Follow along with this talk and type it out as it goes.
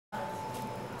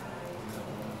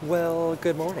Well,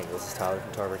 good morning. This is Tyler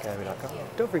from TarverAcademy.com.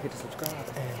 Don't forget to subscribe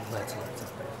and let's learn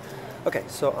something. Okay,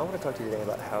 so I want to talk to you today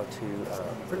about how to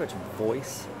pretty much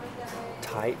voice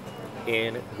type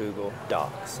in Google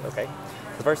Docs. Okay,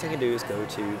 the first thing you do is go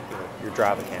to your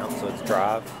Drive account. So it's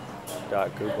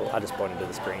drive.google. I just pointed to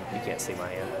the screen. You can't see my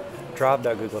hand.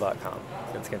 Drive.google.com.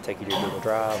 It's going to take you to your Google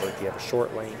Drive, or if you have a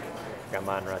short link, I got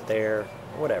mine right there.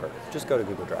 Whatever. Just go to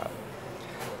Google Drive.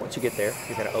 Once you get there,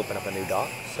 you're going to open up a new doc.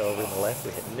 So over on the left,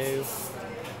 we hit New,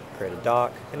 create a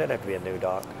doc. It doesn't have to be a new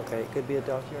doc, okay? It could be a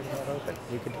doc you already have open.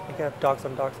 You could have docs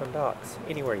on docs on docs,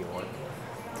 anywhere you want.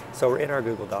 So we're in our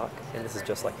Google Doc, and this is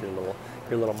just like your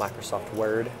little Microsoft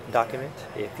Word document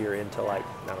if you're into, like,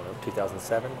 I don't know,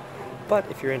 2007.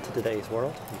 But if you're into today's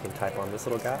world, you can type on this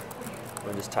little guy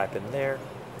and just type in there,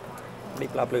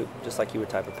 bleep blah bloop, just like you would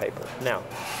type a paper. Now,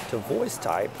 to voice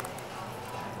type,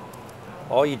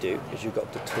 all you do is you go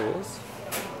up to Tools,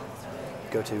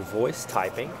 go to Voice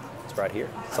Typing. It's right here.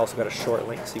 It's also got a short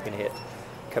link, so you can hit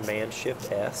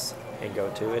Command-Shift-S and go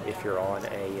to it. If you're on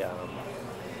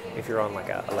like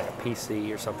a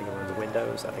PC or something that runs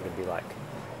Windows, I think it'd be like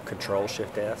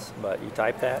Control-Shift-S. But you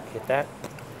type that, hit that,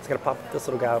 it's gonna pop up this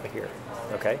little guy over here.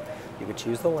 Okay. You can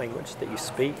choose the language that you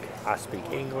speak. I speak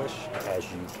English, as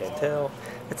you can tell.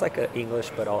 It's like a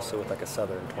English, but also with like a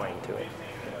Southern twang to it.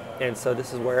 And so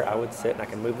this is where I would sit, and I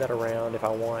can move that around if I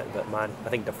want, but mine, I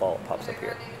think default pops up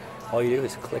here. All you do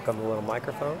is click on the little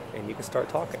microphone, and you can start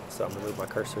talking. So I'm gonna move my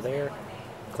cursor there,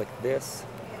 click this,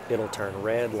 it'll turn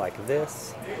red like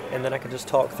this, and then I can just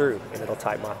talk through, and it'll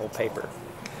type my whole paper.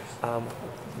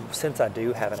 Since I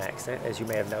do have an accent, as you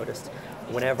may have noticed,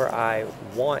 whenever I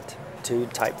want to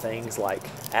type things like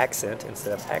accent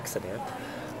instead of accident,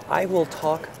 I will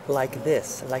talk like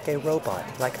this, like a robot,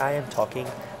 like I am talking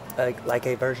like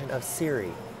a version of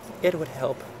Siri. It would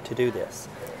help to do this.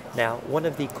 Now, one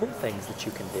of the cool things that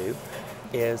you can do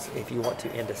is if you want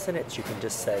to end a sentence, you can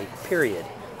just say period,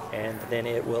 and then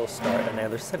it will start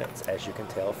another sentence, as you can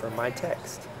tell from my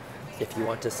text. If you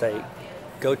want to say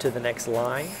go to the next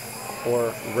line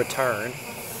or return,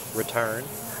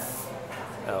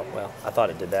 oh, well, I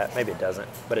thought it did that. Maybe it doesn't,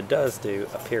 but it does do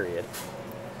a period.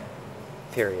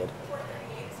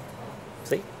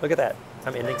 See, look at that.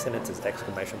 I'm ending sentences,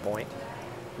 exclamation point.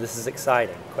 This is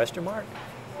exciting, question mark.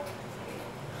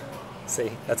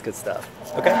 See, that's good stuff.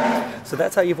 Okay, so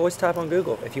that's how you voice type on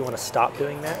Google. If you want to stop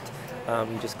doing that,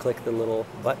 you just click the little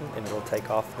button and it'll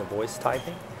take off the voice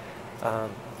typing.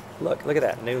 Look at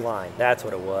that, new line. That's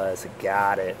what it was,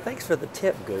 got it. Thanks for the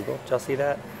tip, Google. Did y'all see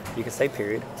that? You can say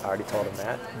period, I already told him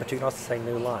that, but you can also say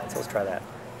new line, so let's try that.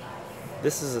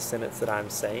 This is a sentence that I'm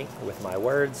saying with my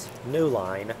words, new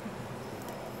line.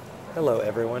 Hello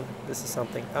everyone, this is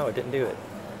something, oh, it didn't do it.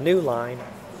 New line,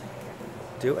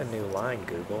 do a new line,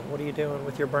 Google. What are you doing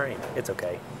with your brain? It's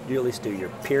okay, you at least do your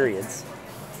periods.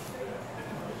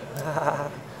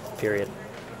 Period,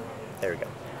 there we go.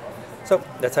 So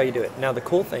that's how you do it. Now the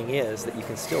cool thing is that you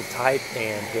can still type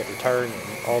and hit return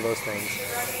and all those things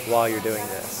while you're doing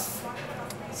this.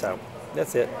 So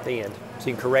that's it, the end. So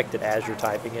you can correct it as you're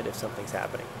typing it if something's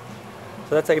happening.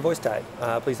 So that's how you voice type.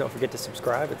 Please don't forget to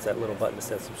subscribe. It's that little button that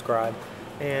says subscribe.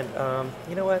 And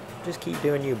you know what? Just keep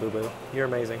doing you, boo-boo. You're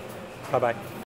amazing. Bye-bye.